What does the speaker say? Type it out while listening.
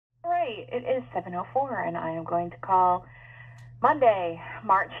right, it is 7:04, and I am going to call Monday,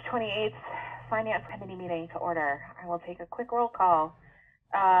 March 28th, Finance Committee meeting to order. I will take a quick roll call.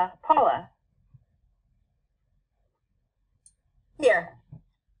 Paula. Here.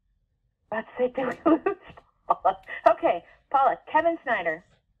 Let's say, did we lose Paula? Okay, Paula. Kevin Snyder.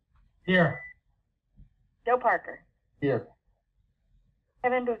 Here. Joe Parker. Here.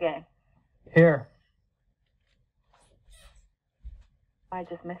 Kevin Bouguet. Here. I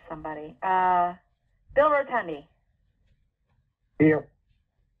just missed somebody. Bill Rotundi. Here.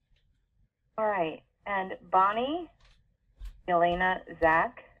 All right, and Bonnie, Elena,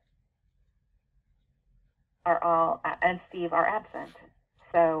 Zach are all, and Steve are absent.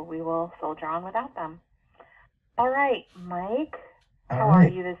 So we will soldier on without them. All right, Mike, how are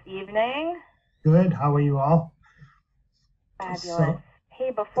you this evening? Good. How are you all? Fabulous.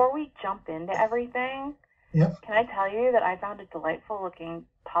 Hey, before we jump into everything, Yep. can I tell you that I found a delightful looking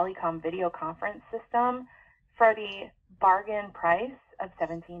Polycom video conference system for the bargain price of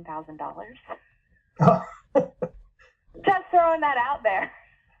 $17,000. Oh. Just throwing that out there.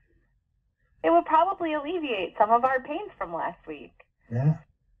 It would probably alleviate some of our pains from last week. Yeah.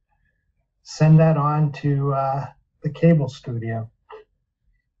 Send that on to the cable studio.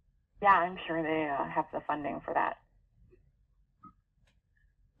 Yeah, I'm sure they have the funding for that.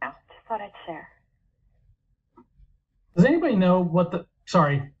 Yeah, just thought I'd share. Does anybody know what the,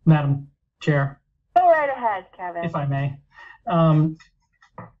 sorry, Madam Chair, Go right ahead, Kevin. if I may.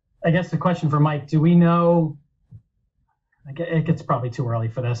 I guess the question for Mike, do we know, it gets probably too early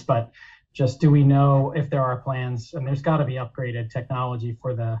for this, but just do we know if there are plans, and there's got to be upgraded technology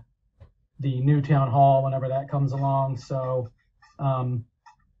for the new town hall whenever that comes along. So,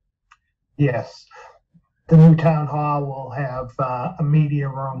 Yes. The new town hall will have a media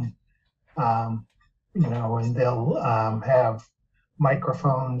room, and they'll have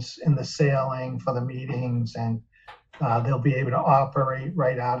microphones in the ceiling for the meetings, and they'll be able to operate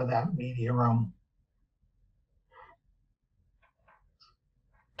right out of that media room.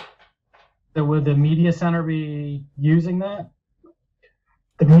 so would the media center be using that?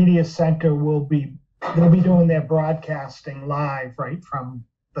 The media center they'll be doing their broadcasting live right from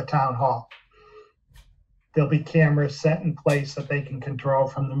the town hall. There'll be cameras set in place that they can control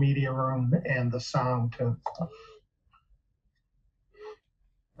from the media room and the sound too.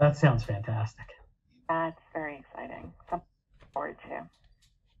 That sounds fantastic. That's very exciting. Something to look forward to.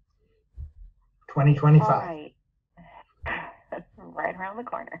 2025. All right. Right around the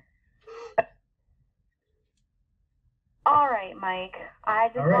corner. All right, Mike. I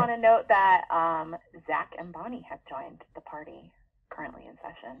just want to note that Zach and Bonnie have joined the party currently in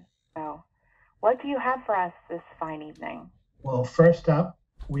session. So what do you have for us this fine evening? Well, first up,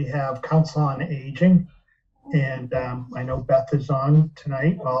 we have Council on Aging. And I know Beth is on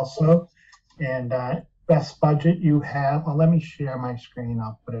tonight also. And best budget you have, well, let me share my screen.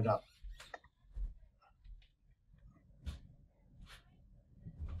 I'll put it up.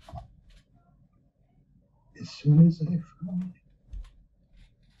 As soon as I find it.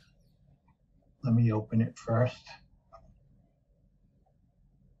 Let me open it first.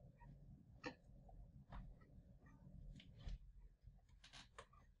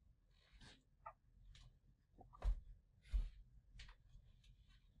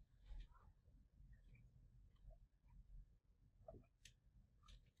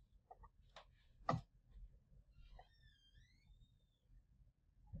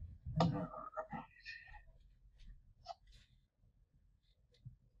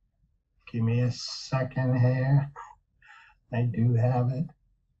 Give me a second here. I do have it.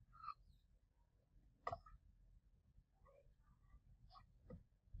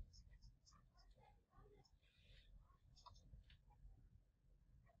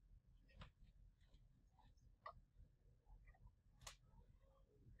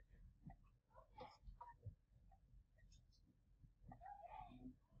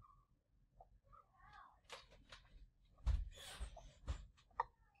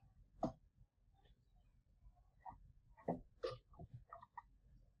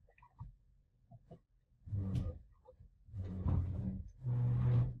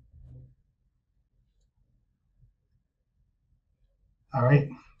 All right,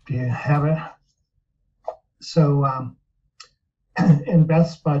 do you have it? So in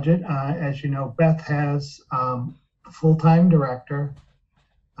Beth's budget, as you know, Beth has a full-time director,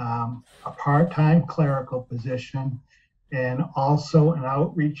 a part-time clerical position, and also an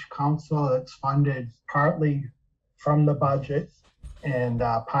outreach council that's funded partly from the budget and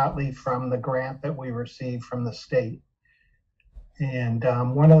partly from the grant that we received from the state. And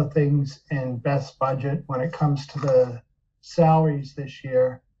one of the things in Beth's budget when it comes to the salaries this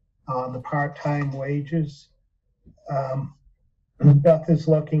year, on the part-time wages. Beth is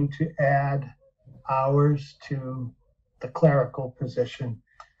looking to add hours to the clerical position.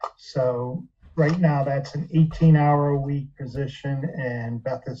 So right now that's an 18-hour-a-week position, and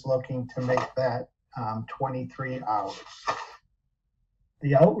Beth is looking to make that 23 hours.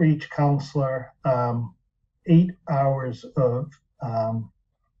 The outreach counselor, 8 hours of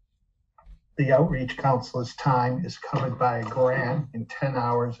the outreach counselor's time is covered by a grant, and 10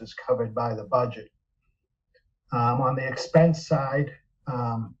 hours is covered by the budget. On the expense side,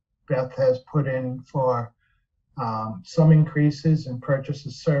 Beth has put in for some increases in purchase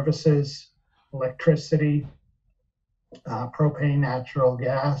of services, electricity, propane, natural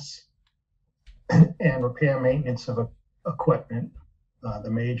gas, and repair maintenance of equipment, the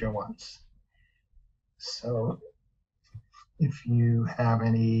major ones. So if you have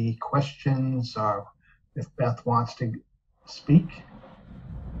any questions or if Beth wants to speak.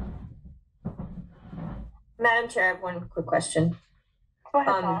 Madam Chair, I have one quick question. Go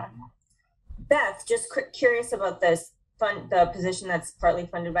ahead, Paula. Beth, just curious about this the position that's partly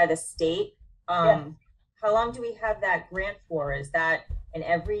funded by the state. Yes. How long do we have that grant for? Is that an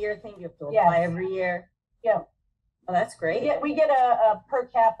every year thing? You have to apply Yes. every year? Yeah. Oh, that's great. We get a per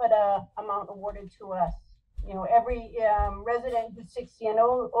capita amount awarded to us. You know, every resident who's 60 and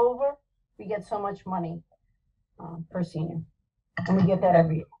over, we get so much money per senior. And we get that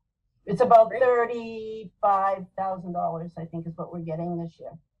every year. It's about Great. $35,000, I think, is what we're getting this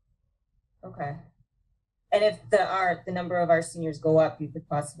year. Okay. And if the number of our seniors go up, you could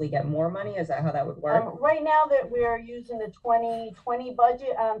possibly get more money? Is that how that would work? Right now that we're using the 2020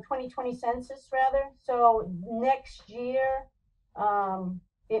 budget, 2020 census rather. So next year,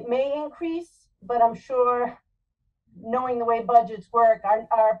 it may increase, but I'm sure, knowing the way budgets work,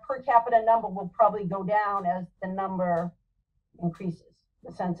 our per capita number will probably go down as the number increases,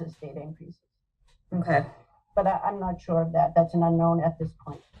 the census data increases. Okay. But I'm not sure of that. That's an unknown at this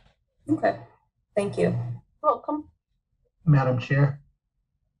point. Okay. Thank you. Welcome. Madam Chair.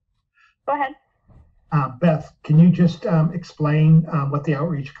 Go ahead. Beth, can you just explain what the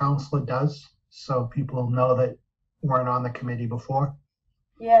outreach counselor does so people know that weren't on the committee before?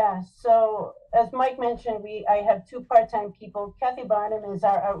 Yeah, so as Mike mentioned, I have 2 part-time people. Kathy Barnum is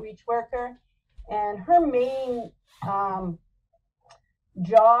our outreach worker, and her main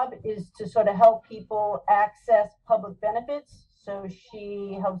job is to sort of help people access public benefits. So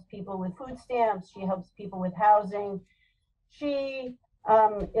she helps people with food stamps, she helps people with housing. She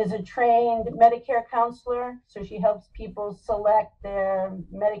is a trained Medicare counselor, so she helps people select their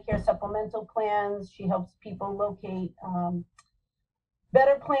Medicare supplemental plans. She helps people locate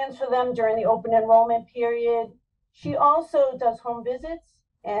better plans for them during the open enrollment period. She also does home visits,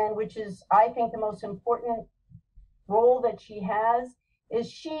 and which is, I think, the most important role that she has, is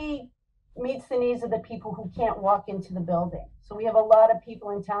she meets the needs of the people who can't walk into the building. So we have a lot of people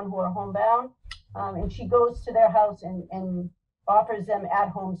in town who are homebound, and she goes to their house and offers them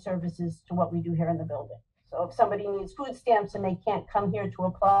at-home services to what we do here in the building. So if somebody needs food stamps and they can't come here to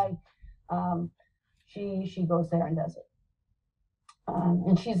apply, she goes there and does it.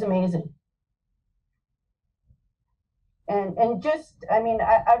 And she's amazing. And just, I mean,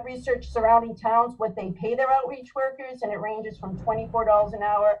 I've researched surrounding towns, what they pay their outreach workers, and it ranges from $24 an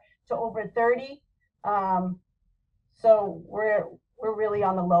hour to over $30. So we're really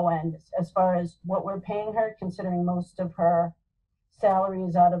on the low end as far as what we're paying her, considering most of her salary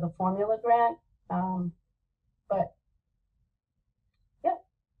is out of the formula grant. But yeah,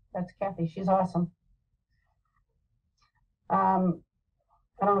 that's Kathy. She's awesome. I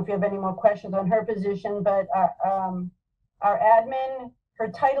don't know if you have any more questions on her position, but our admin, her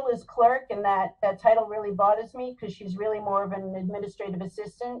title is clerk, and that title really bothers me because she's really more of an administrative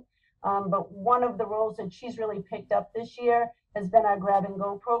assistant. But one of the roles that she's really picked up this year has been our grab and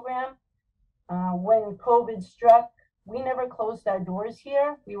go program. When COVID struck, we never closed our doors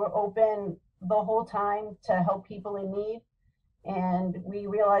here. We were open the whole time to help people in need. And we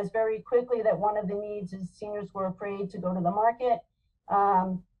realized very quickly that one of the needs is seniors were afraid to go to the market.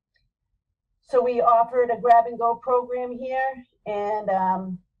 So we offered a grab and go program here,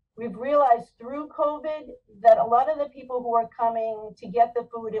 and we've realized through COVID that a lot of the people who are coming to get the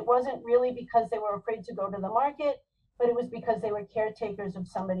food, it wasn't really because they were afraid to go to the market, but it was because they were caretakers of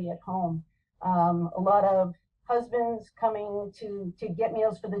somebody at home. A lot of husbands coming to get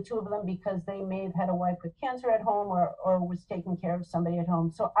meals for the 2 of them because they may have had a wife with cancer at home or was taking care of somebody at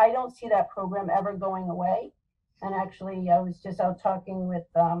home. So I don't see that program ever going away. And actually, I was just out talking with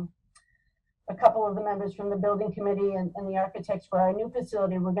a couple of the members from the building committee and the architects for our new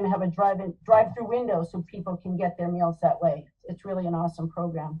facility, we're going to have a drive-through window so people can get their meals that way. It's really an awesome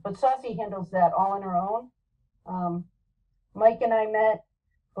program. But Saucy handles that all on her own. Mike and I met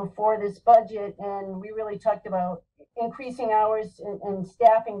before this budget, and we really talked about increasing hours and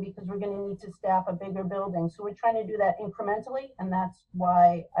staffing because we're going to need to staff a bigger building. So we're trying to do that incrementally, and that's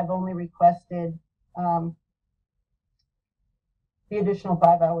why I've only requested the additional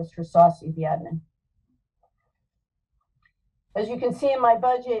 5 hours for Saucy, the admin. As you can see in my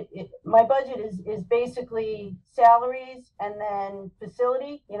budget, my budget is basically salaries and then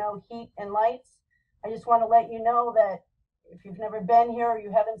facility, heat and lights. I just want to let you know that if you've never been here or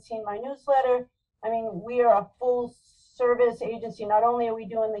you haven't seen my newsletter, I mean, we are a full service agency. Not only are we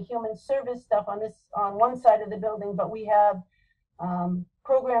doing the human service stuff on one side of the building, but we have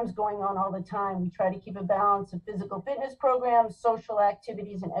programs going on all the time. We try to keep a balance of physical fitness programs, social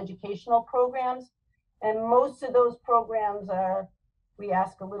activities, and educational programs. And most of those programs we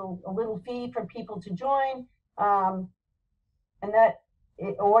ask a little fee for people to join, and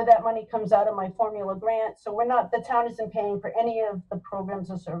that money comes out of my formula grant. So the town isn't paying for any of the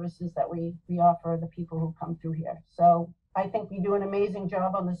programs or services that we offer the people who come through here. So I think we do an amazing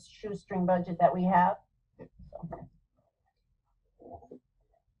job on this shoestring budget that we have. So.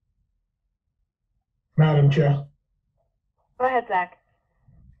 Madam Chair. Go ahead, Zach.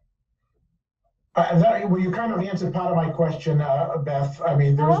 Well, you kind of answered part of my question, Beth. I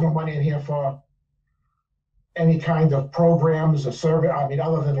mean, there is no money in here for any kind of programs or service, I mean,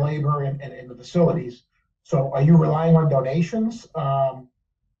 other than labor and the facilities. So are you relying on donations to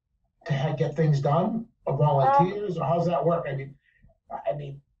get things done, or volunteers, or how's that work? I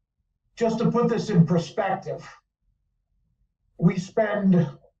mean, just to put this in perspective, we spend,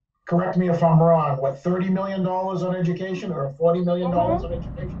 correct me if I'm wrong, what, $30 million on education or $40 million on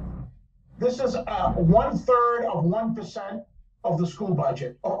education? This is 1/3 of 1% of the school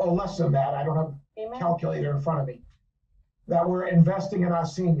budget, or less than that. I don't have a calculator in front of me, that we're investing in our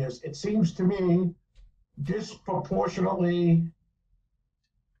seniors. It seems to me disproportionately,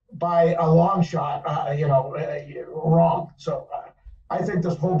 by a long shot, wrong. So I think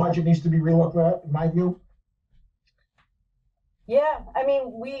this whole budget needs to be relooked at, in my view. Yeah, I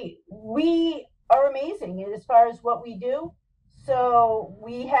mean, we are amazing as far as what we do. So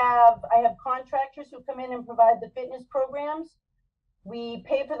I have contractors who come in and provide the fitness programs. We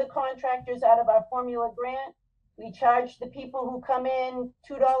pay for the contractors out of our formula grant. We charge the people who come in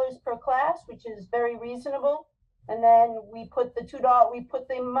 $2 per class, which is very reasonable. And then we put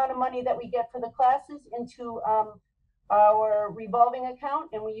the amount of money that we get for the classes into our revolving account,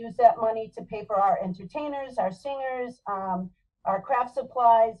 and we use that money to pay for our entertainers, our singers, our craft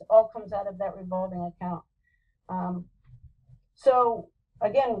supplies. All comes out of that revolving account. So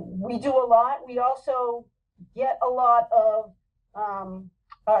again, we do a lot. We also get a lot of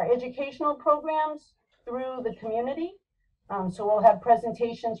our educational programs through the community. So we'll have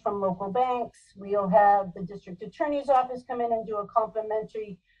presentations from local banks. We'll have the district attorney's office come in and do a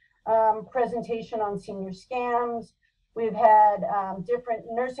complimentary presentation on senior scams. We've had different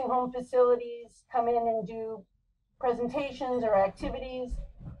nursing home facilities come in and do presentations or activities.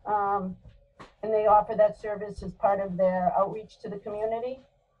 And they offer that service as part of their outreach to the community.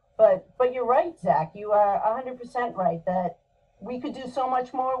 But you're right, Zach. You are 100% right that we could do so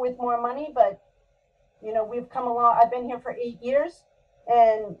much more with more money. But we've come along. I've been here for 8 years,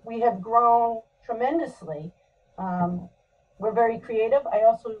 and we have grown tremendously. We're very creative. I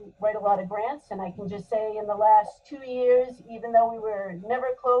also write a lot of grants, and I can just say in the last 2 years, even though we were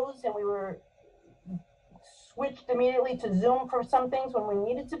never closed and we were switched immediately to Zoom for some things when we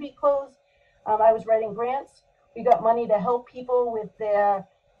needed to be closed, I was writing grants. We got money to help people with their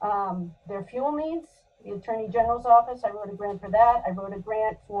fuel needs. The Attorney General's office, I wrote a grant for that. I wrote a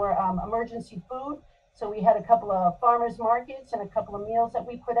grant for emergency food. So we had a couple of farmers markets and a couple of meals that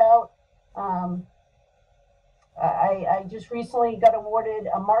we put out. I just recently got awarded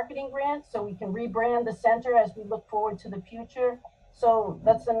a marketing grant so we can rebrand the center as we look forward to the future. So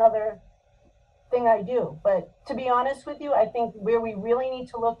that's another thing I do. But to be honest with you, I think where we really need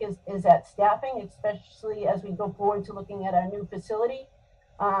to look is at staffing, especially as we go forward to looking at our new facility.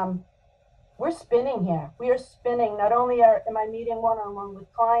 We're spinning here. We are spinning. Not only am I meeting one-on-one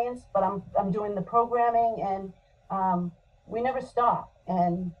with clients, but I'm doing the programming, and we never stop.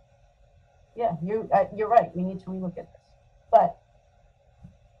 And yeah, you're right. We need to relook at this. But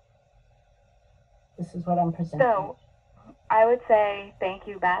this is what I'm presenting. So I would say thank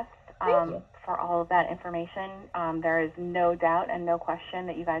you, Beth. Thank you. For all of that information. There is no doubt and no question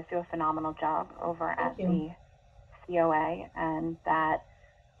that you guys do a phenomenal job over at the COA, and that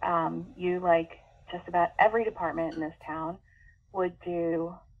you, like just about every department in this town, would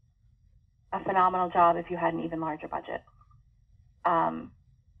do a phenomenal job if you had an even larger budget.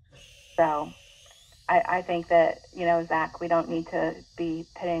 So I think that, Zach, we don't need to be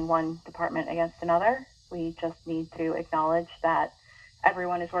pitting one department against another. We just need to acknowledge that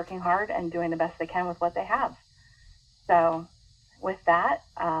everyone is working hard and doing the best they can with what they have. So with that,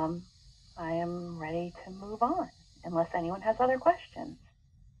 I am ready to move on, unless anyone has other questions.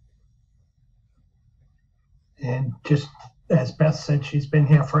 And just as Beth said, she's been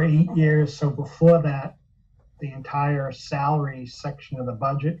here for 8 years. So before that, the entire salary section of the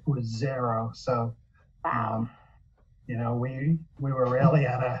budget was zero. So, Wow. we were really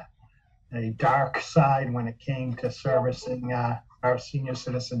at a dark side when it came to servicing our senior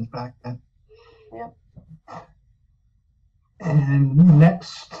citizens back then. Yep. And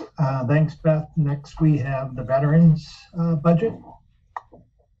next, thanks, Beth. Next, we have the veterans budget.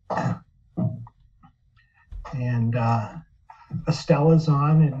 And Estelle is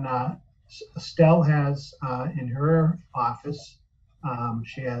on, and Estelle has in her office,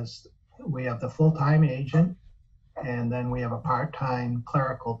 we have the full-time agent, and then we have a part-time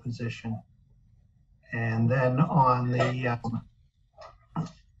clerical position. And then on the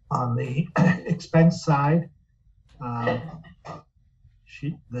expense side,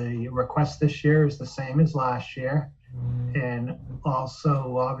 the request this year is the same as last year. And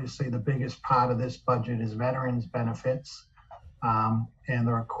also, obviously, the biggest part of this budget is veterans benefits. And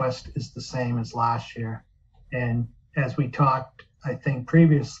the request is the same as last year. And as we talked, I think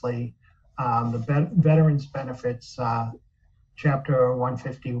previously, the veterans benefits, Chapter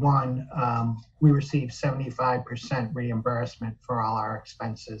 151, we receive 75% reimbursement for all our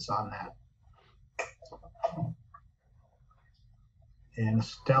expenses on that. And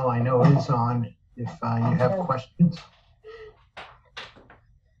Estelle, I know, is on if you have questions.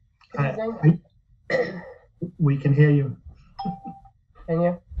 We can hear you. Can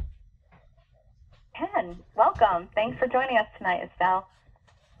you? Ken, welcome. Thanks for joining us tonight, Estelle.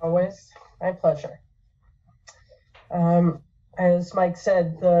 Always my pleasure. As Mike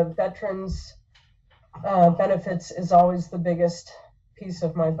said, the veterans benefits is always the biggest piece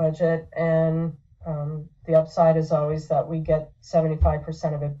of my budget, and the upside is always that we get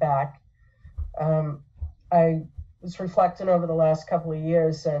 75% of it back. I was reflecting over the last couple of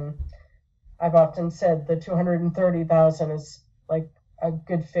years, and I've often said the 230,000 is like a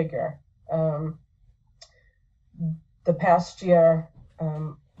good figure. The past year,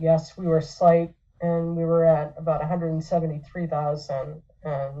 yes, we were slight, and we were at about 173,000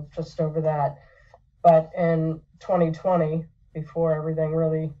 and just over that. But in 2020, before everything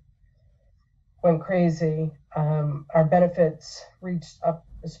really went crazy, our benefits reached up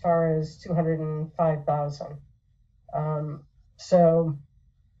as far as 205,000. So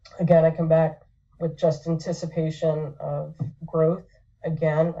again, I come back with just anticipation of growth.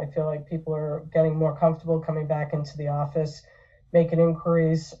 Again, I feel like people are getting more comfortable coming back into the office, making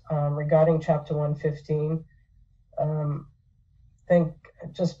inquiries regarding Chapter 115. I think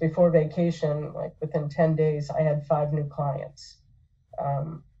just before vacation, like within 10 days, I had 5 new clients.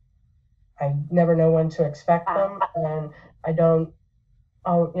 I never know when to expect them, and I don't,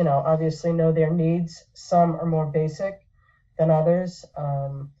 obviously know their needs. Some are more basic than others,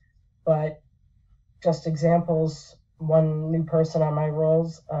 but just examples, one new person on my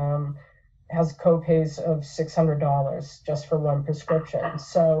rolls has co-pays of $600 just for one prescription.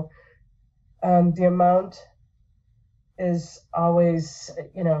 So the amount is always,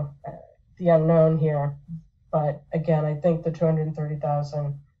 the unknown here. But again, I think the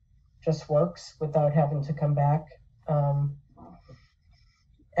 230,000 just works without having to come back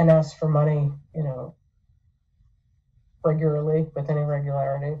and ask for money, regularly with any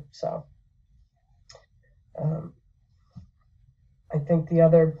regularity. So I think the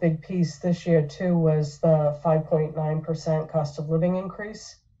other big piece this year too was the 5.9% cost of living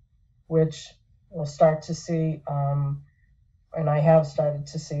increase, which we'll start to see, and I have started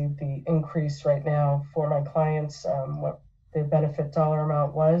to see the increase right now for my clients, what their benefit dollar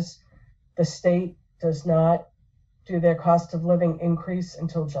amount was. The state does not do their cost of living increase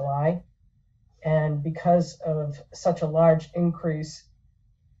until July. And because of such a large increase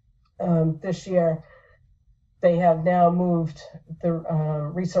this year, they have now moved the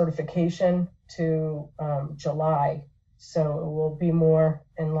recertification to July. So it will be more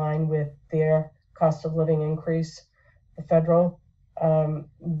in line with their cost of living increase, the federal.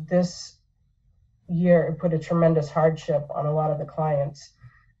 This year, it put a tremendous hardship on a lot of the clients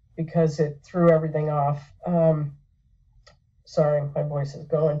because it threw everything off. Sorry, my voice is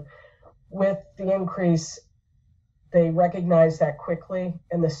going. With the increase, they recognized that quickly,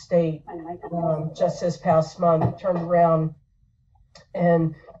 and the state just this past month turned around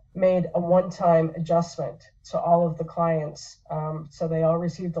and made a one-time adjustment to all of the clients. So they all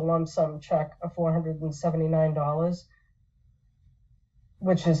received a lump sum check of $479,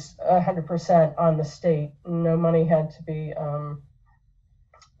 which is 100% on the state. No money had to be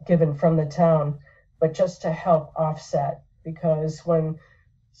given from the town, but just to help offset, because when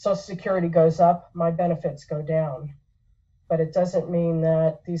Social Security goes up, my benefits go down. But it doesn't mean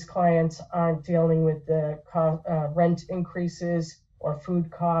that these clients aren't dealing with the rent increases or food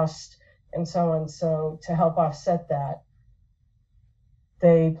costs and so on. So to help offset that,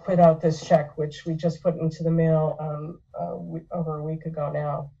 they put out this check, which we just put into the mail over a week ago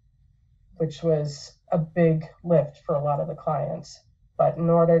now, which was a big lift for a lot of the clients. But in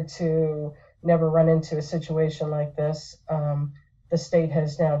order to never run into a situation like this, the state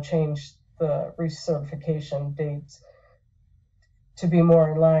has now changed the recertification dates to be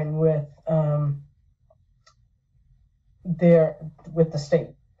more in line with with the state.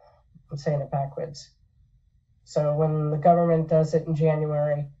 I'm saying it backwards. So when the government does it in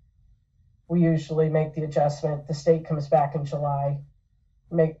January, we usually make the adjustment. The state comes back in July,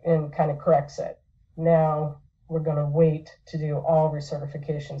 and kind of corrects it. Now we're going to wait to do all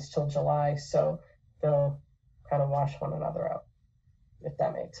recertifications till July, so they'll kind of wash one another out, if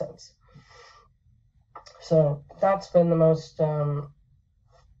that makes sense. So that's been the most, the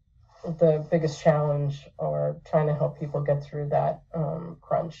biggest challenge, or trying to help people get through that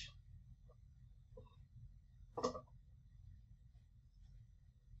crunch.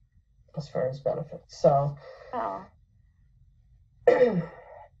 As far as benefits. So,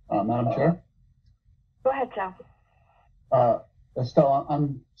 Madam Chair? Go ahead, Joe. Estelle,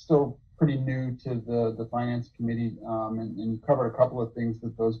 I'm still pretty new to the Finance Committee, and you covered a couple of things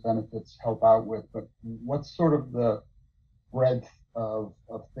that those benefits help out with, but what's sort of the breadth of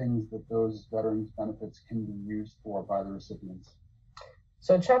things that those veterans benefits can be used for by the recipients?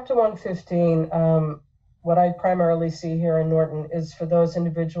 So Chapter 115, what I primarily see here in Norton is for those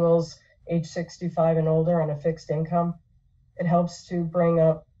individuals age 65 and older on a fixed income. It helps to bring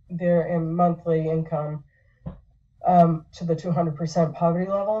up their monthly income to the 200% poverty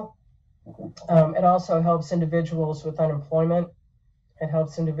level. Okay. It also helps individuals with unemployment. It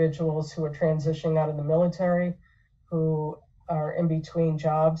helps individuals who are transitioning out of the military, who are in between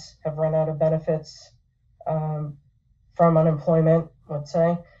jobs, have run out of benefits from unemployment, let's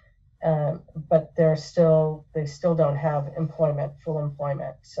say. But they still don't have employment, full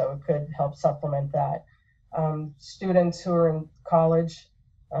employment. So it could help supplement that. Students who are in college,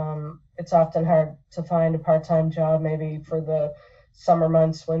 it's often hard to find a part-time job, maybe for the summer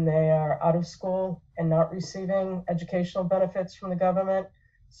months when they are out of school and not receiving educational benefits from the government.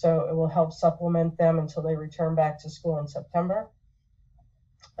 So it will help supplement them until they return back to school in September.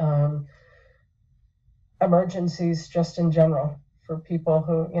 Emergencies just in general for people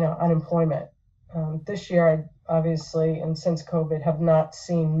who, unemployment. This year, I obviously, and since COVID, have not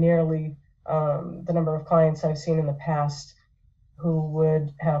seen nearly the number of clients I've seen in the past who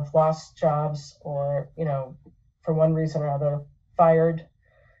would have lost jobs or, for one reason or other, fired,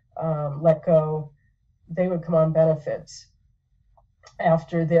 let go. They would come on benefits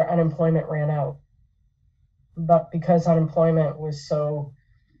after their unemployment ran out. But because unemployment was so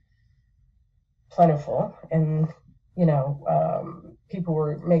plentiful and, people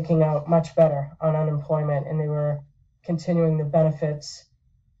were making out much better on unemployment and they were continuing the benefits,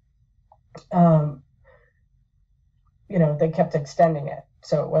 they kept extending it.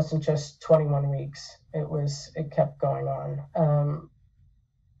 So it wasn't just 21 weeks. It kept going on.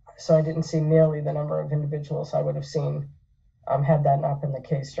 So I didn't see nearly the number of individuals I would have seen had that not been the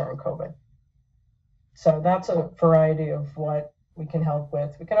case during COVID. So that's a variety of what we can help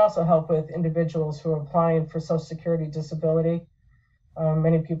with. We can also help with individuals who are applying for Social Security disability.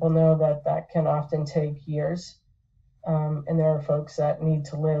 Many people know that can often take years. And there are folks that need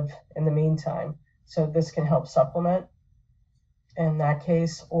to live in the meantime. So this can help supplement in that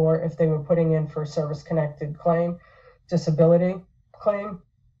case, or if they were putting in for a service-connected claim, disability claim,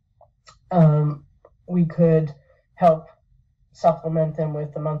 we could help supplement them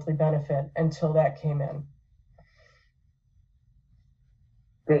with the monthly benefit until that came in.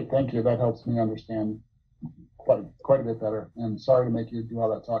 Great, thank you. That helps me understand quite a bit better. And sorry to make you do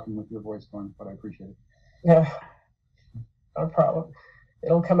all that talking with your voice going, but I appreciate it. Yeah, no problem.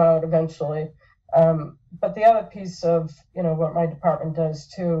 It'll come out eventually. But the other piece of what my department does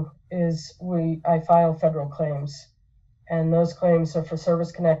too is I file federal claims, and those claims are for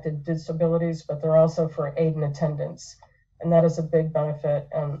service-connected disabilities, but they're also for aid and attendance, and that is a big benefit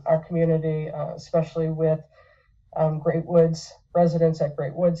in our community, especially with Great Woods, residents at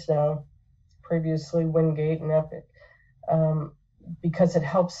Great Woods now, previously Wingate and Epic, because it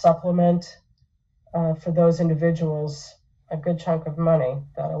helps supplement for those individuals a good chunk of money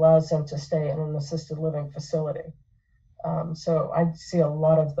that allows them to stay in an assisted living facility. So I see a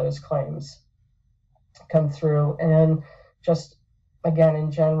lot of those claims come through. And just, again,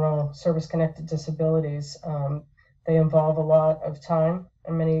 in general, service-connected disabilities, they involve a lot of time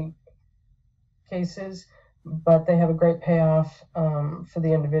in many cases, but they have a great payoff for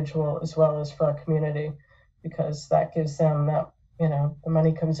the individual as well as for our community, because that gives them that, the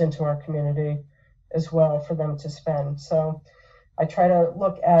money comes into our community as well for them to spend. So I try to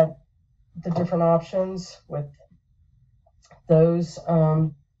look at the different options with those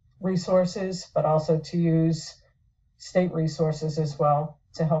resources, but also to use state resources as well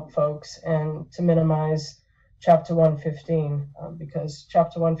to help folks and to minimize Chapter 115, because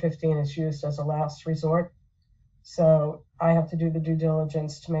Chapter 115 is used as a last resort. So I have to do the due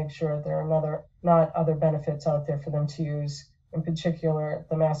diligence to make sure there are not other benefits out there for them to use, in particular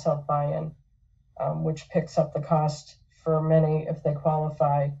the Mass Health buy-in, which picks up the cost for many if they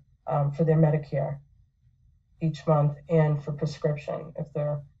qualify for their Medicare each month, and for prescription if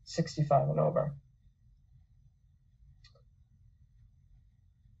they're 65 and over.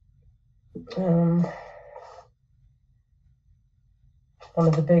 One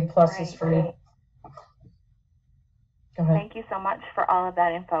of the big pluses for me. Go ahead. Thank you so much for all of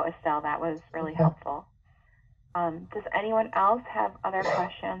that info, Estelle. That was really helpful. Does anyone else have other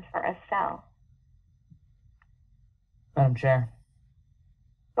questions for Estelle? Madam Chair.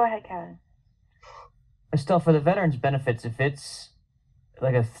 Go ahead, Kevin. Estelle, for the veterans benefits, if it's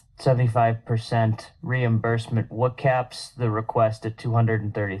like a 75% reimbursement, what caps the request at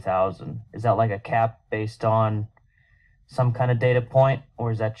 $230,000? Is that like a cap based on some kind of data point,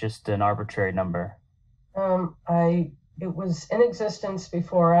 or is that just an arbitrary number? It was in existence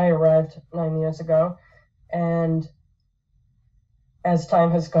before I arrived 9 years ago, and as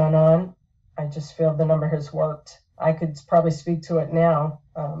time has gone on, I just feel the number has worked. I could probably speak to it now.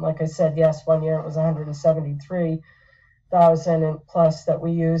 Like I said, yes, 1 year it was 173,000 plus that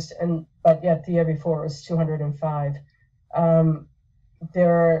we used, but yet the year before it was 205.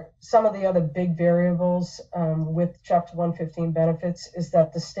 There are some of the other big variables with Chapter 115 benefits is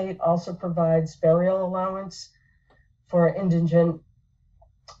that the state also provides burial allowance for indigent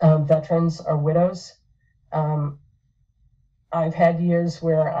veterans or widows. I've had years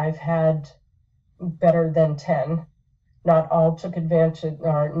where I've had better than 10. Not all took advantage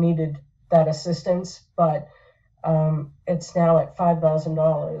or needed that assistance, but it's now at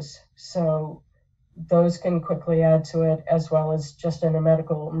 $5,000. So those can quickly add to it, as well as just in a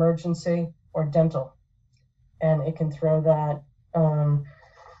medical emergency or dental. And it can throw that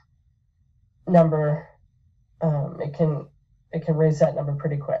number, it can raise that number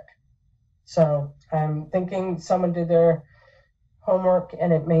pretty quick. So I'm thinking someone did their homework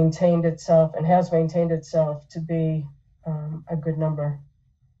and it maintained itself and has maintained itself to be a good number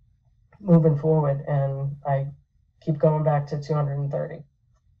moving forward. And I keep going back to 230.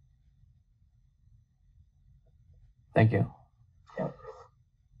 Thank you. Yeah.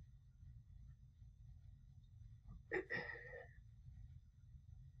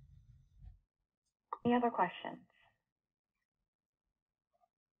 Any other questions?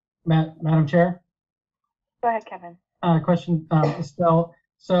 Madam Chair? Go ahead, Kevin. Question, Estelle.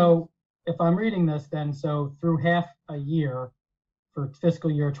 So if I'm reading this then, so through half a year for fiscal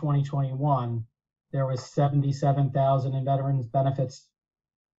year 2021, there was 77,000 in veterans benefits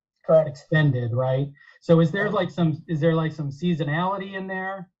extended, right? So is there like some seasonality in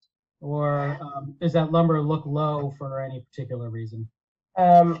there, or does that number look low for any particular reason?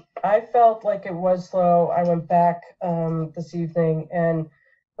 I felt like it was low. I went back this evening, and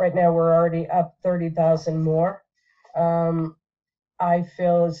right now we're already up 30,000 more. I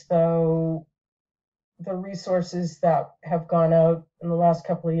feel as though the resources that have gone out in the last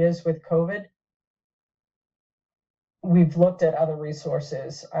couple of years with COVID, we've looked at other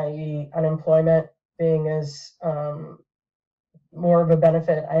resources, i.e. unemployment being as more of a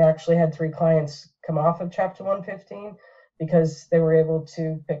benefit. I actually had 3 clients come off of Chapter 115 because they were able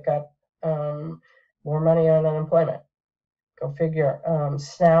to pick up more money on unemployment. Go figure.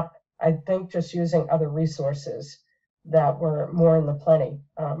 SNAP, I think just using other resources that were more in the plenty.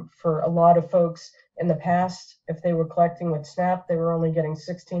 For a lot of folks in the past, if they were collecting with SNAP, they were only getting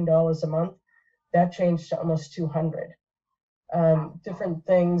 $16 a month. That changed to almost $200. Different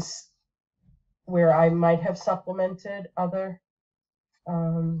things where I might have supplemented other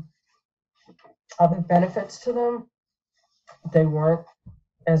benefits to them, they weren't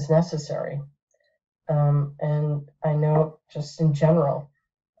as necessary. And I know just in general,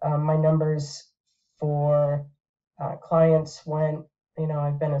 my numbers for clients went,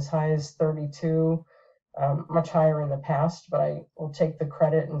 I've been as high as 32, much higher in the past, but I will take the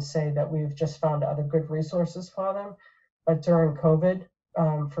credit and say that we've just found other good resources for them. But during COVID,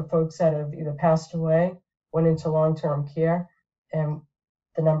 for folks that have either passed away, went into long-term care, and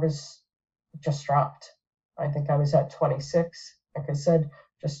the numbers just dropped. I think I was at 26. Like I said,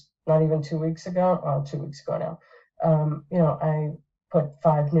 just not even 2 weeks ago, 2 weeks ago now, I put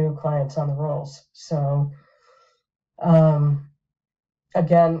 5 new clients on the rolls. So,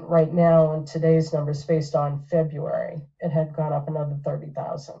 again, right now, in today's numbers based on February, it had gone up another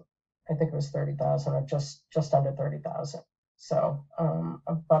 30,000. I think it was 30,000 or just under 30,000. So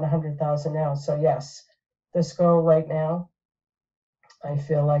about 100,000 now. So yes, this go right now, I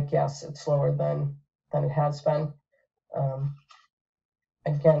feel like, yes, it's lower than it has been.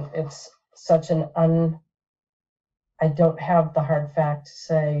 Again, it's such I don't have the hard fact to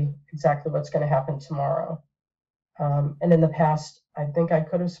say exactly what's going to happen tomorrow. And in the past, I think I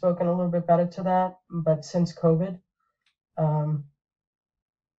could have spoken a little bit better to that, but since COVID,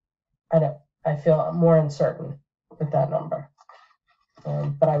 I feel more uncertain with that number.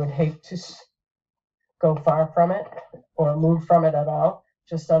 But I would hate to go far from it or move from it at all,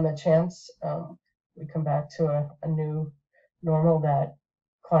 just on the chance we come back to a new normal that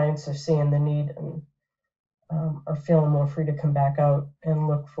clients are seeing the need and are feeling more free to come back out and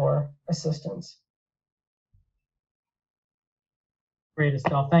look for assistance. Great,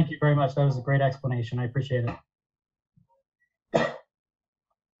 Estelle. Thank you very much. That was a great explanation. I appreciate it.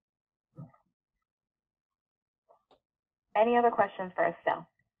 Any other questions for Estelle?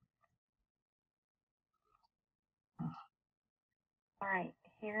 All right,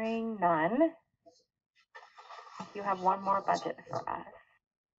 hearing none. You have one more budget for us.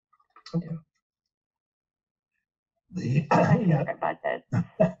 Okay. My favorite budget. The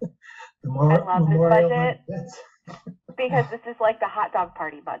I love this budget budgets. because this is like the hot dog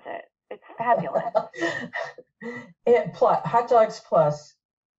party budget. It's fabulous. Hot dogs plus.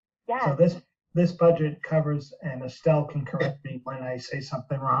 Yeah. So this budget covers, and Estelle can correct me when I say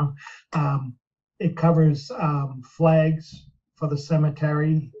something wrong. It covers flags for the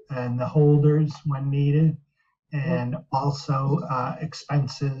cemetery and the holders when needed, and also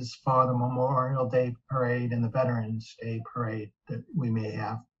expenses for the Memorial Day Parade and the Veterans Day Parade that we may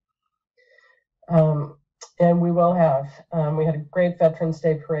have. And we will have. We had a great Veterans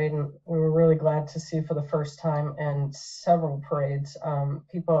Day Parade, and we were really glad to see for the first time and several parades,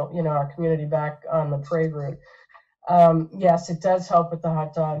 people, our community back on the parade route. Yes, it does help with the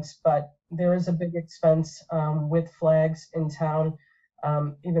hot dogs, but there is a big expense with flags in town,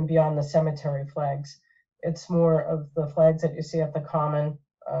 even beyond the cemetery flags. It's more of the flags that you see at the Common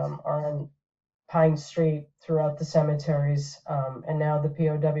or on Pine Street throughout the cemeteries, and now the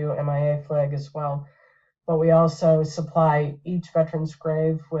POW MIA flag as well. But we also supply each veteran's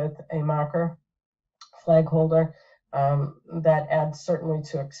grave with a marker flag holder that adds certainly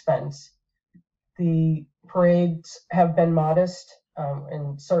to expense. The parades have been modest,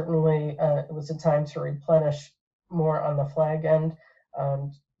 and certainly it was a time to replenish more on the flag end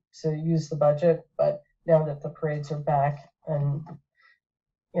to use the budget. But now that the parades are back, and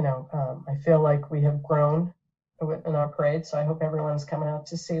I feel like we have grown in our parades, so I hope everyone's coming out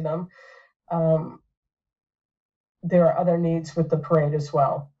to see them. There are other needs with the parade as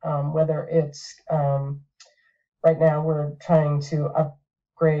well, whether it's right now we're trying to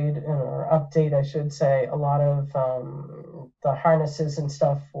upgrade or update, I should say, a lot of the harnesses and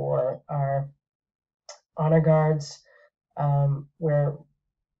stuff for our honor guards. We're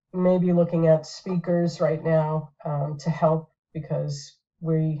maybe looking at speakers right now to help, because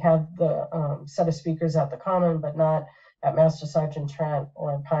we have the set of speakers at the Common, but not at Master Sergeant Trent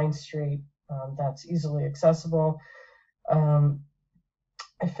or Pine Street. That's easily accessible.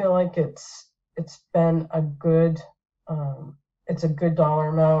 I feel like it's been a good it's a good dollar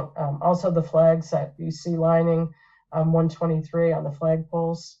amount. Also, the flags that you see lining 123 on the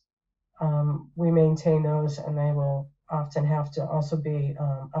flagpoles, we maintain those, and they will often have to also be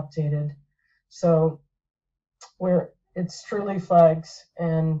updated. So it's truly flags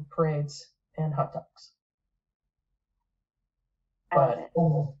and parades and hot dogs.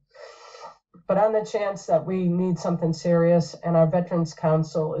 But on the chance that we need something serious, and our Veterans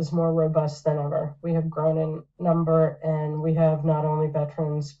Council is more robust than ever. We have grown in number, and we have not only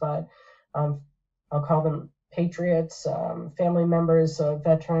veterans, but I'll call them patriots, family members of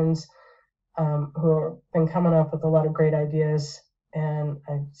veterans who have been coming up with a lot of great ideas. And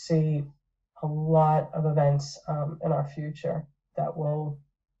I see a lot of events in our future that will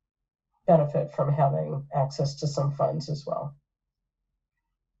benefit from having access to some funds as well.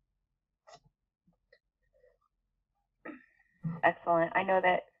 Excellent. I know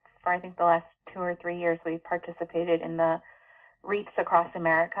that for I think the last 2 or 3 years we've participated in the wreaths across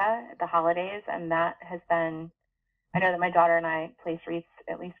America at the holidays, and that has been, I know that my daughter and I place wreaths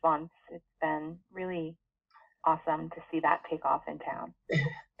at least once. It's been really awesome to see that take off in town.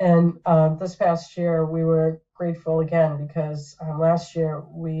 And this past year, we were grateful again because last year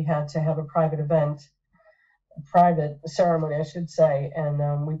we had to have a private event, a private ceremony, I should say,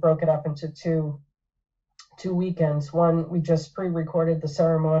 and we broke it up into two weekends. One, we just pre-recorded the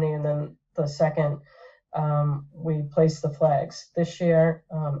ceremony, and then the second, we placed the flags. This year,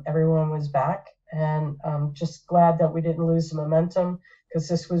 everyone was back, and I'm just glad that we didn't lose the momentum because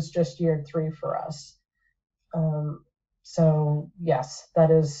this was just year 3 for us. So yes,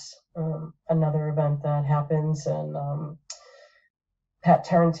 that is another event that happens, and Pat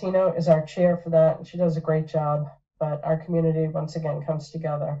Tarantino is our chair for that, and she does a great job. But our community once again comes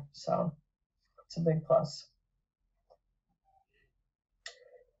together, so it's a big plus.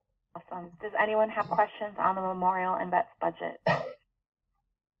 Awesome. Does anyone have questions on the memorial and vets budget?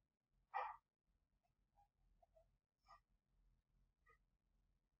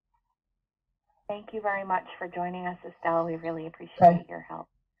 Thank you very much for joining us, Estelle. We really appreciate your help.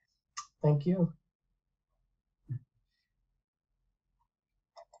 Thank you.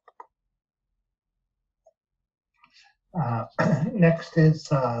 Next is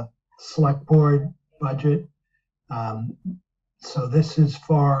select board budget. So this is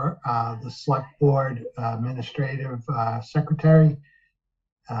for the select board administrative secretary.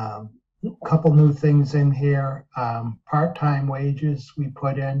 Couple new things in here. Part-time wages we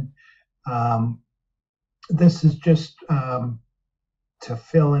put in. This is just to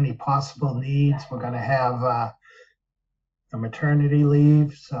fill any possible needs. We're going to have a maternity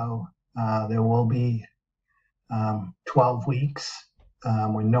leave, so there will be 12 weeks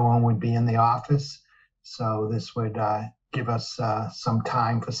when no one would be in the office. So this would give us some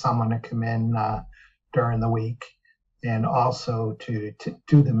time for someone to come in during the week, and also to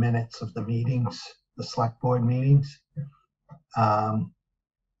do the minutes of the meetings, the select board meetings.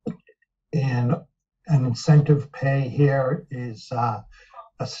 And an incentive pay here is a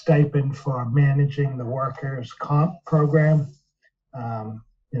stipend for managing the workers' comp program.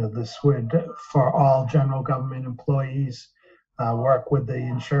 This would, for all general government employees, work with the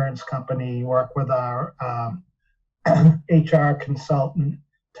insurance company, work with our HR consultant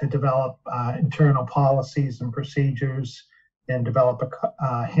to develop internal policies and procedures, and develop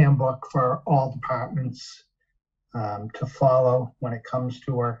a handbook for all departments to follow when it comes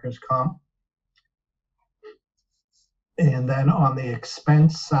to workers' comp. And then on the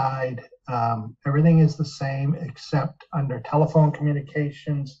expense side, everything is the same except under telephone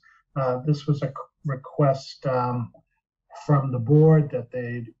communications. This was a request from the board that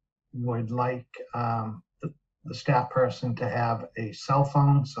they would like the staff person to have a cell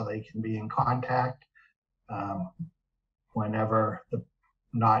phone so they can be in contact whenever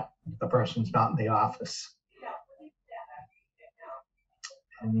the person's not in the office.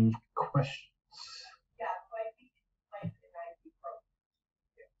 Any questions?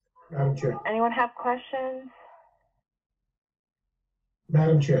 Madam Chair. Anyone have questions?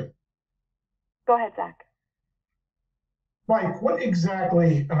 Madam Chair. Go ahead, Zach. Mike, what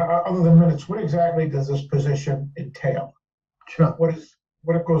exactly, other than minutes, what exactly does this position entail? Sure.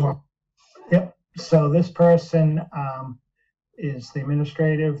 What goes on? Yep. So this person is the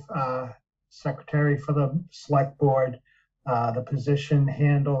administrative secretary for the select board. The position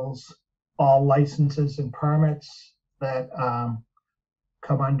handles all licenses and permits that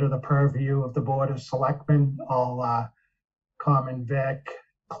come under the purview of the Board of Selectmen, all common vic,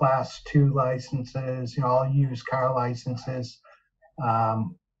 class 2 licenses, all used car licenses,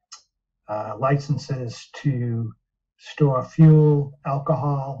 licenses to store fuel,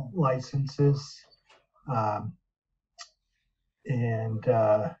 alcohol licenses, and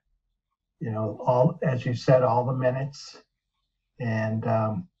all, as you said, all the minutes, and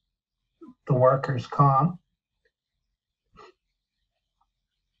the workers' comp.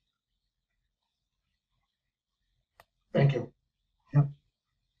 Thank you. Yep.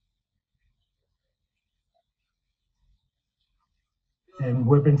 And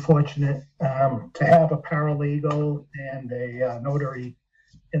we've been fortunate to have a paralegal and a notary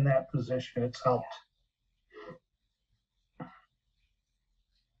in that position. It's helped.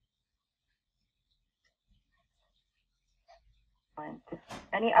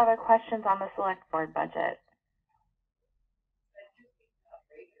 Any other questions on the select board budget?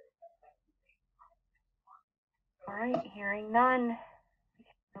 All right, hearing none, we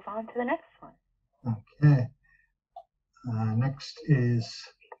can move on to the next one. Okay. Next is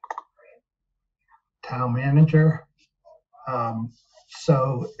town manager.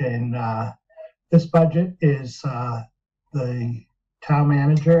 So in this budget is the town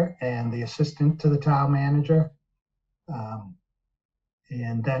manager and the assistant to the town manager.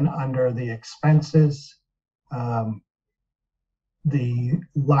 And then under the expenses, the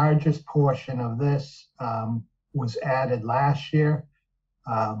largest portion of this was added last year,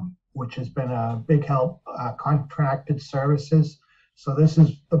 which has been a big help, contracted services. So this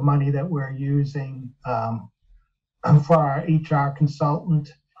is the money that we're using for our HR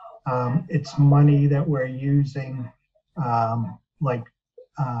consultant. It's money that we're using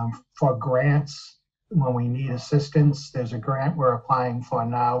for grants when we need assistance. There's a grant we're applying for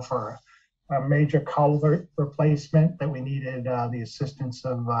now for a major culvert replacement that we needed the assistance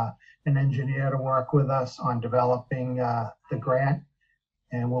of an engineer to work with us on developing the grant.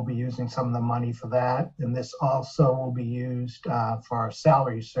 And we'll be using some of the money for that. And this also will be used for our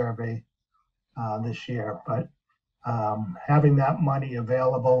salary survey this year. But having that money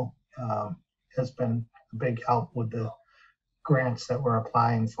available has been a big help with the grants that we're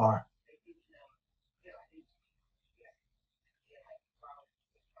applying for.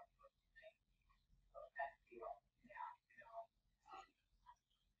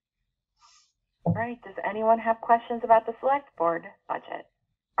 All right, does anyone have questions about the select board budget?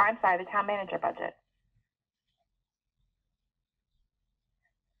 Or I'm sorry, the town manager budget?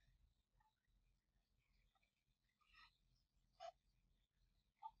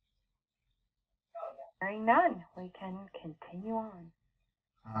 Hearing none, we can continue on.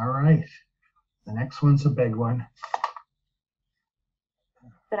 All right, the next one's a big one.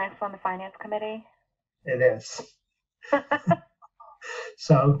 The next one, the finance committee? It is.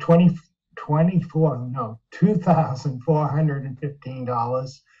 So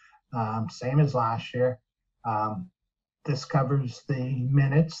 $2,415, same as last year. This covers the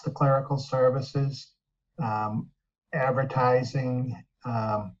minutes, the clerical services, advertising,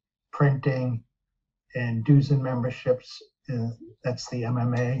 printing, and dues and memberships. That's the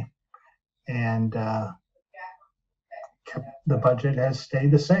MMA. And the budget has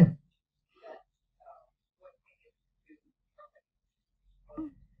stayed the same.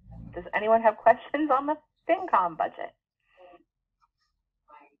 Does anyone have questions on the FinCom budget?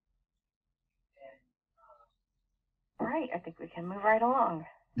 All right, I think we can move right along.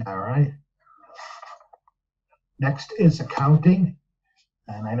 All right. Next is accounting.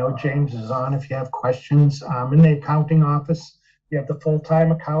 And I know James is on if you have questions. In the accounting office, you have the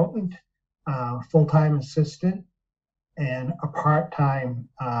full-time accountant, full-time assistant, and a part-time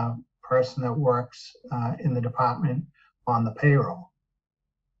person that works in the department on the payroll.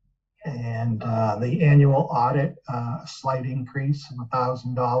 And the annual audit, a slight increase of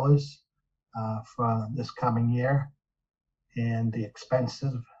 $1,000 for this coming year. And the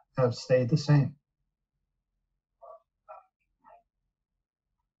expenses have stayed the same.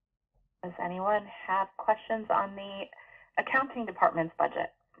 Does anyone have questions on the accounting department's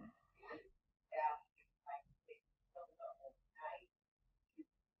budget?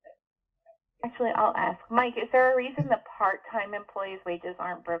 Actually, I'll ask. Mike, is there a reason the part-time employees' wages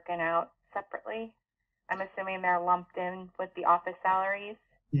aren't broken out separately? I'm assuming they're lumped in with the office salaries?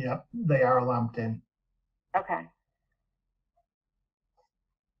 Yep, they are lumped in. Okay.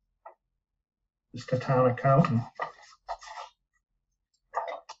 Just a town accountant.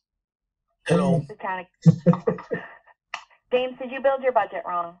 Hello. James, did you build your budget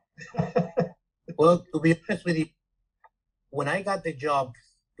wrong? Well, to be honest with you, when I got the job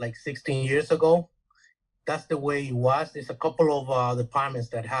like 16 years ago, that's the way it was. There's a couple of departments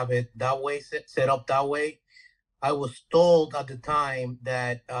that have it that way, set up that way. I was told at the time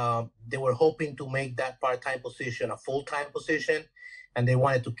that they were hoping to make that part-time position a full-time position, and they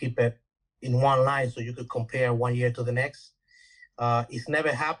wanted to keep it in one line so you could compare one year to the next. It's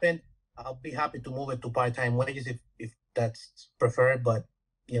never happened. I'll be happy to move it to part-time wages if that's preferred, but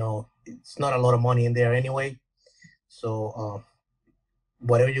you know, it's not a lot of money in there anyway. So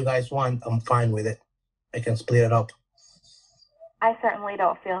whatever you guys want, I'm fine with it. I can split it up. I certainly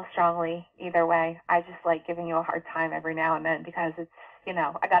don't feel strongly either way. I just like giving you a hard time every now and then because it's, you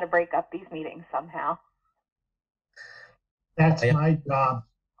know, I got to break up these meetings somehow. That's my job.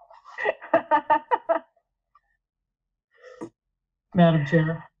 Madam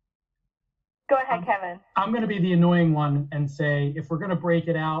Chair. Go ahead, Kevin. I'm going to be the annoying one and say, if we're going to break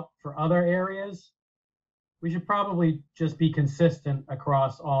it out for other areas, we should probably just be consistent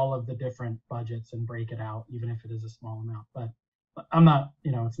across all of the different budgets and break it out, even if it is a small amount. But I'm not,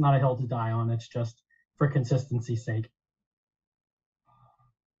 you know, it's not a hill to die on. It's just for consistency's sake.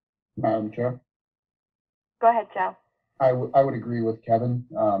 Madam Chair, Go ahead, Joe. I would agree with Kevin.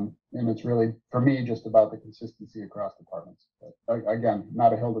 And it's really, for me, just about the consistency across departments. But again,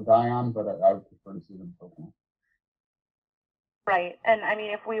 not a hill to die on, but I would prefer to see them open. Right. And I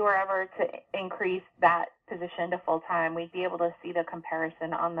mean, if we were ever to increase that position to full-time, we'd be able to see the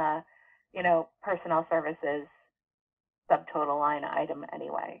comparison on the, personnel services subtotal line item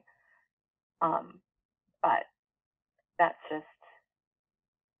anyway. But that's just,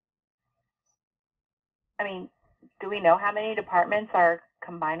 I mean, do we know how many departments are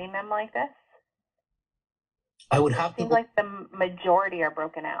combining them like this? I would have It to seems go, like the majority are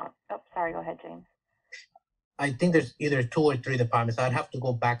broken out. Oh, sorry. Go ahead, James. I think there's either 2 or 3 departments. I'd have to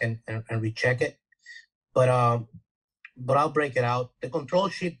go back and recheck it. But I'll break it out. The control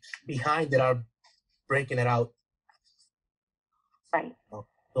sheets behind it are breaking it out. Right.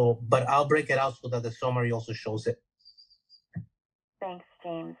 So, but I'll break it out so that the summary also shows it. Thanks,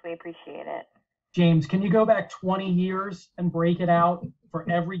 James. We appreciate it. James, can you go back 20 years and break it out for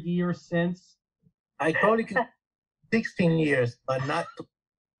every year since? I probably could 16 years, but not.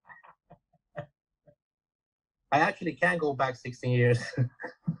 I actually can go back 16 years.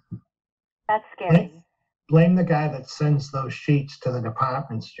 That's scary. Blame the guy that sends those sheets to the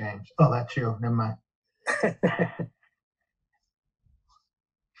departments, James. Oh, that's you. Never mind.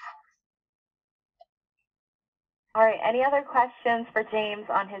 All right. Any other questions for James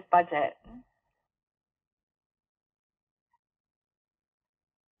on his budget?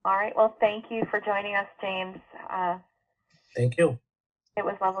 All right. Well, thank you for joining us, James. Thank you. It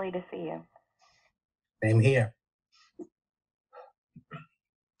was lovely to see you. Same here.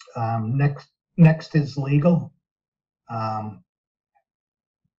 Next is legal.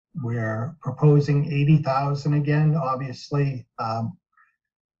 We're proposing 80,000 again. Obviously,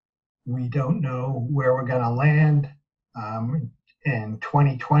 we don't know where we're going to land. In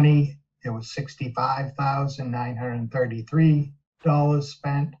 2020, it was $65,933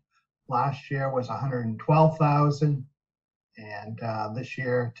 spent. Last year was $112,000, and this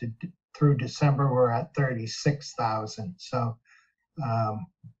year through December we're at $36,000. So,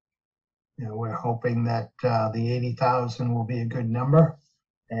 we're hoping that the 80,000 will be a good number,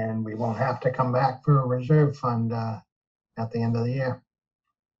 and we won't have to come back for a reserve fund at the end of the year.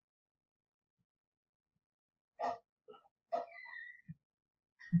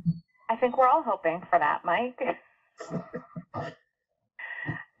 I think we're all hoping for that, Mike.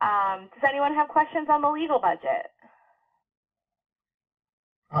 Does anyone have questions on the legal budget?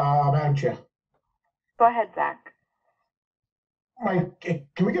 Madam Chair. Go ahead, Zach. Mike,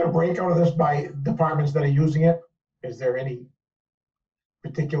 can we get a breakout of this by departments that are using it? Is there any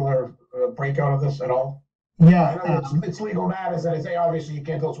particular breakout of this at all? Yeah, I know it's legal matters, and I say obviously you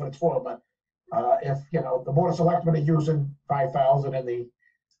can't tell us what it's for, but if the Board of Selectmen are using 5,000 and the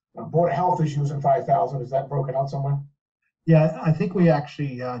Board of Health is using 5,000, is that broken out somewhere? Yeah, I think we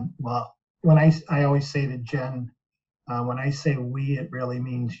actually, well, when I always say to Jen, when I say we, it really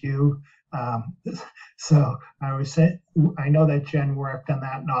means you. So I always say, I know that Jen worked on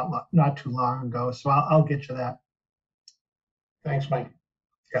that not too long ago, so I'll get you that. Thanks, Mike.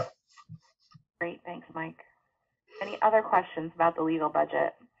 Yeah. Great, thanks, Mike. Any other questions about the legal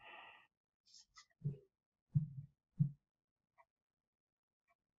budget?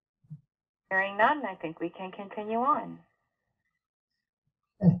 Hearing none, I think we can continue on.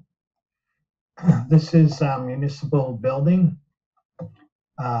 This is municipal building.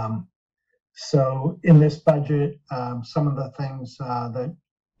 So in this budget, some of the things that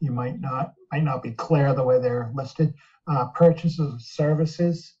you might not be clear the way they're listed. Purchases of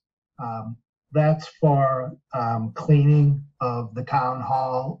services, that's for cleaning of the town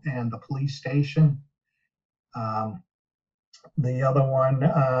hall and the police station. The other one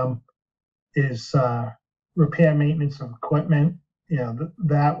is repair maintenance of equipment.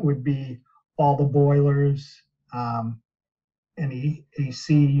 That would be all the boilers, any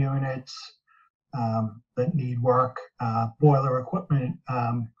AC units that need work. Boiler equipment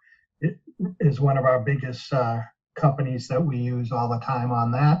it is one of our biggest companies that we use all the time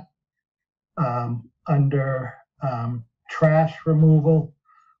on that. Under trash removal,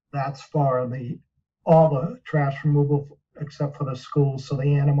 that's for all the trash removal except for the schools. So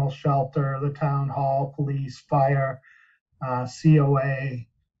the animal shelter, the town hall, police, fire, COA,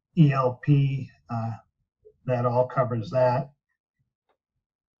 ELP, that all covers that.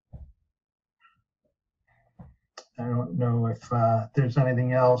 I don't know if there's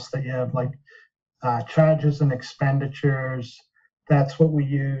anything else that you have, like charges and expenditures. That's what we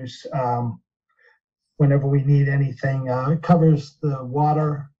use whenever we need anything. It covers the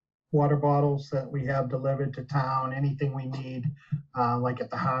water water bottles that we have delivered to town, anything we need, like at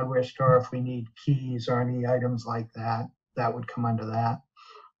the hardware store, if we need keys or any items like that, that would come under that.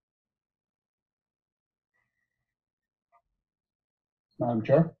 Madam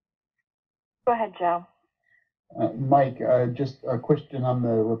Chair? Go ahead, Joe. Mike, just a question on the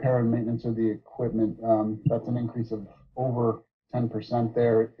repair and maintenance of the equipment. That's an increase of over 10%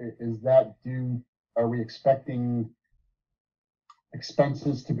 there. Is that due, are we expecting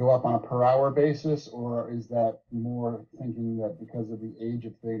expenses to go up on a per hour basis, or is that more thinking that because of the age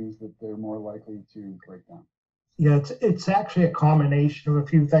of things that they're more likely to break down? Yeah, it's actually a combination of a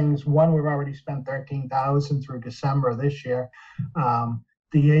few things. One, we've already spent 13,000 through December this year.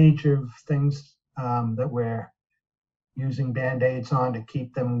 The age of things that we're using Band-Aids on to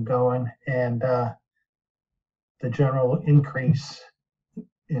keep them going, and the general increase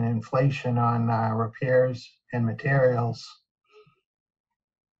in inflation on repairs and materials.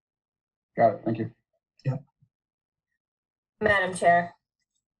 Got it. Thank you. Yeah. Madam Chair,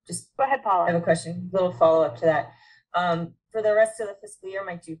 just Go ahead, I Paula. have a question, little follow-up to that. For the rest of the fiscal year,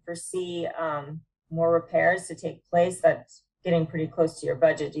 Mike, do you foresee more repairs to take place? That's getting pretty close to your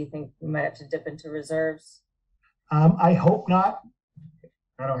budget. Do you think we might have to dip into reserves? I hope not.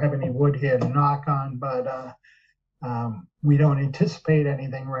 I don't have any wood here to knock on, but we don't anticipate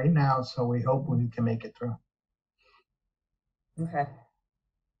anything right now, so we hope we can make it through. Okay.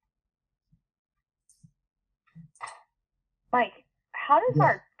 Mike, how does Yeah.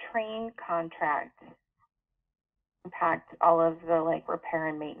 our train contract impact all of the like repair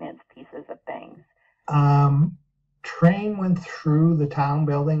and maintenance pieces of things? Train went through the town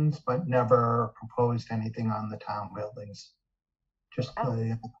buildings, but never proposed anything on the town buildings. Just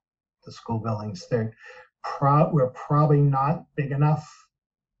the school buildings. We're probably not big enough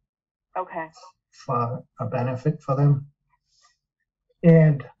Okay. for a benefit for them.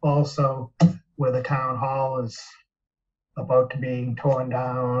 And also where the town hall is about to be torn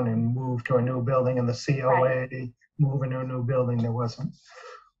down and moved to a new building, and the COA moving to a new building, there wasn't,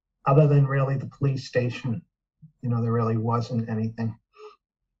 other than really the police station, there really wasn't anything.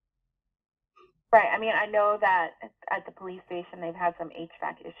 Right. I mean, I know that at the police station they've had some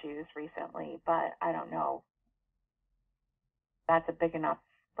HVAC issues recently, but I don't know. That's a big enough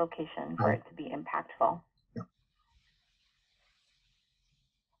location for it to be impactful. Yeah.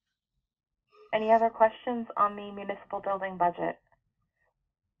 Any other questions on the municipal building budget?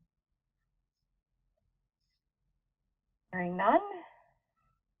 Hearing none,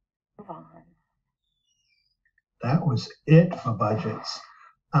 move on. That was it for budgets.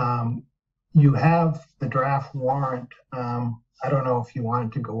 You have the draft warrant. I don't know if you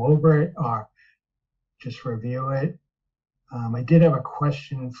wanted to go over it or just review it. I did have a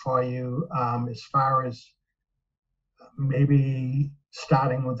question for you as far as maybe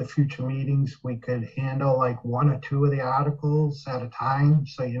starting with the future meetings, we could handle like one or two of the articles at a time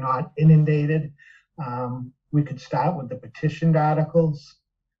so you're not inundated. We could start with the petitioned articles.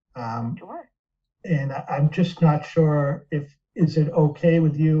 Sure. And I'm just not sure is it okay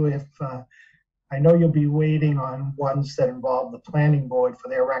with you if, I know you'll be waiting on ones that involve the planning board for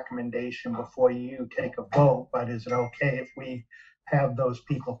their recommendation before you take a vote, but is it okay if we have those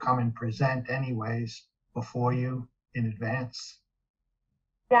people come and present anyways before you in advance?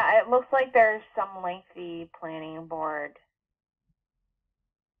 Yeah, it looks like there's some lengthy planning board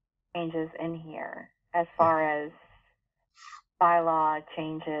changes in here as far as bylaw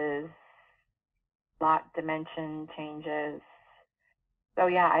changes, lot dimension changes. So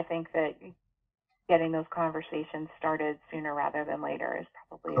yeah, I think that getting those conversations started sooner rather than later is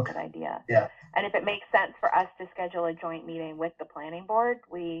probably a good idea. Yeah. And if it makes sense for us to schedule a joint meeting with the planning board,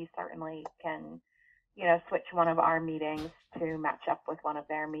 we certainly can, switch one of our meetings to match up with one of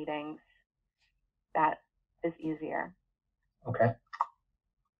their meetings. That is easier. Okay.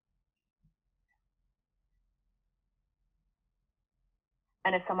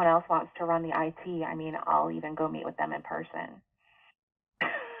 And if someone else wants to run the IT, I mean, I'll even go meet with them in person.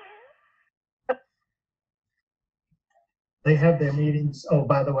 They have their meetings. Oh,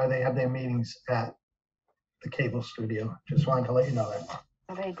 by the way, they have their meetings at the cable studio. Just wanted to let you know that.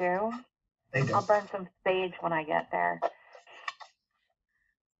 Oh, they do? They do. I'll burn some sage when I get there.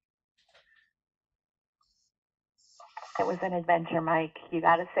 It was an adventure, Mike. You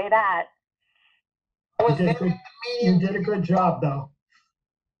got to say that. You did a good job, though.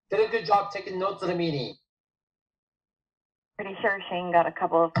 Did a good job taking notes of the meeting. Pretty sure Shane got a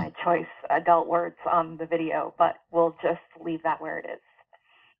couple of my choice adult words on the video, but we'll just leave that where it is.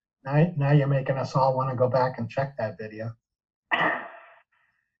 Now you're making us all want to go back and check that video.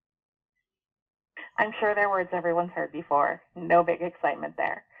 I'm sure they're words everyone's heard before. No big excitement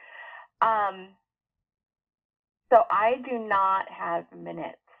there. So I do not have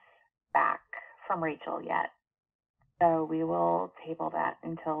minutes back from Rachel yet. So we will table that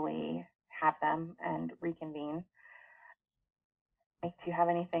until we have them and reconvene. Mike, do you have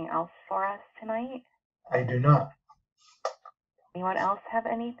anything else for us tonight? I do not. Anyone else have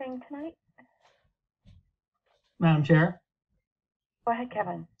anything tonight? Madam Chair? Go ahead,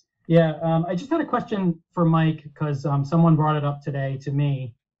 Kevin. Yeah, I just had a question for Mike because someone brought it up today to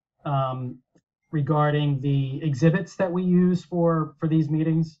me regarding the exhibits that we use for these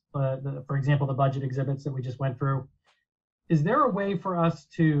meetings. For example, the budget exhibits that we just went through. Is there a way for us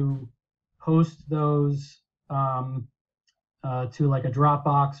to post those to like a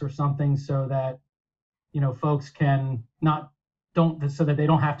Dropbox or something so that folks can so that they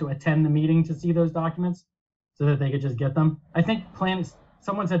don't have to attend the meeting to see those documents, so that they could just get them? I think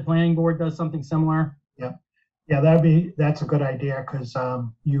someone said planning board does something similar. Yeah, that's a good idea because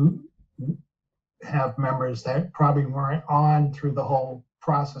you have members that probably weren't on through the whole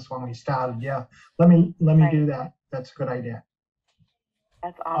process when we started. Yeah, let me do that. That's a good idea.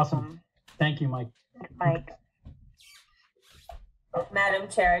 That's awesome. Thank you, Mike. Thanks, Mike. Madam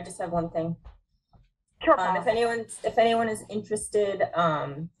Chair, I just have one thing. Sure. If anyone is interested,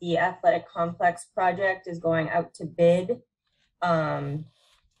 the athletic complex project is going out to bid on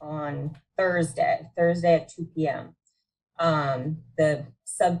Thursday at 2 p.m. The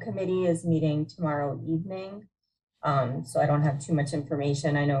subcommittee is meeting tomorrow evening, so I don't have too much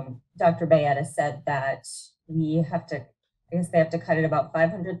information. I know Dr. Bayetta said that they have to cut it about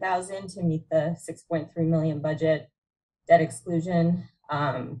 $500,000 to meet the $6.3 million budget debt exclusion.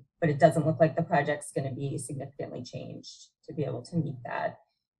 But it doesn't look like the project's going to be significantly changed to be able to meet that.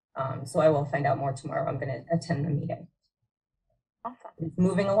 So I will find out more tomorrow. I'm going to attend the meeting. Awesome. It's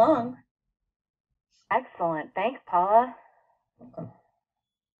moving along. Excellent. Thanks, Paula. Welcome.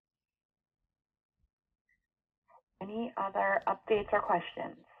 Any other updates or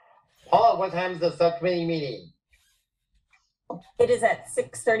questions? Paula, what time is the subcommittee meeting? It is at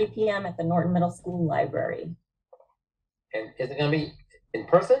 6:30 p.m. at the Norton Middle School Library. And is it going to be in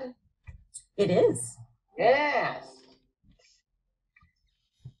person? It is. Yes.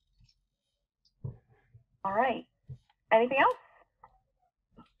 All right. Anything else?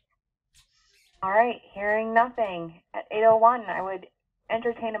 All right. Hearing nothing. At 8:01, I would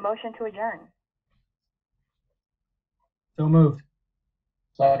entertain a motion to adjourn. So moved.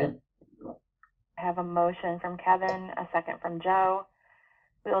 Second. I have a motion from Kevin, a second from Joe.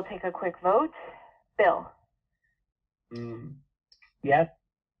 We will take a quick vote. Bill. Yes.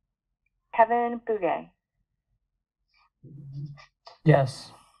 Kevin Bugay.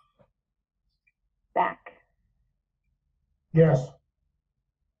 Yes. Zach. Yes.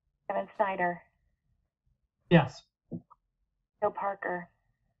 Kevin Snyder. Yes. Joe Parker.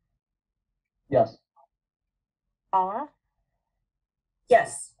 Yes. Paula.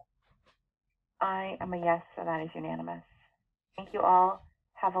 Yes. I am a yes, so that is unanimous. Thank you all.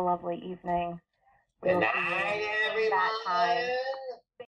 Have a lovely evening. We Good will see you night, at everyone. that time.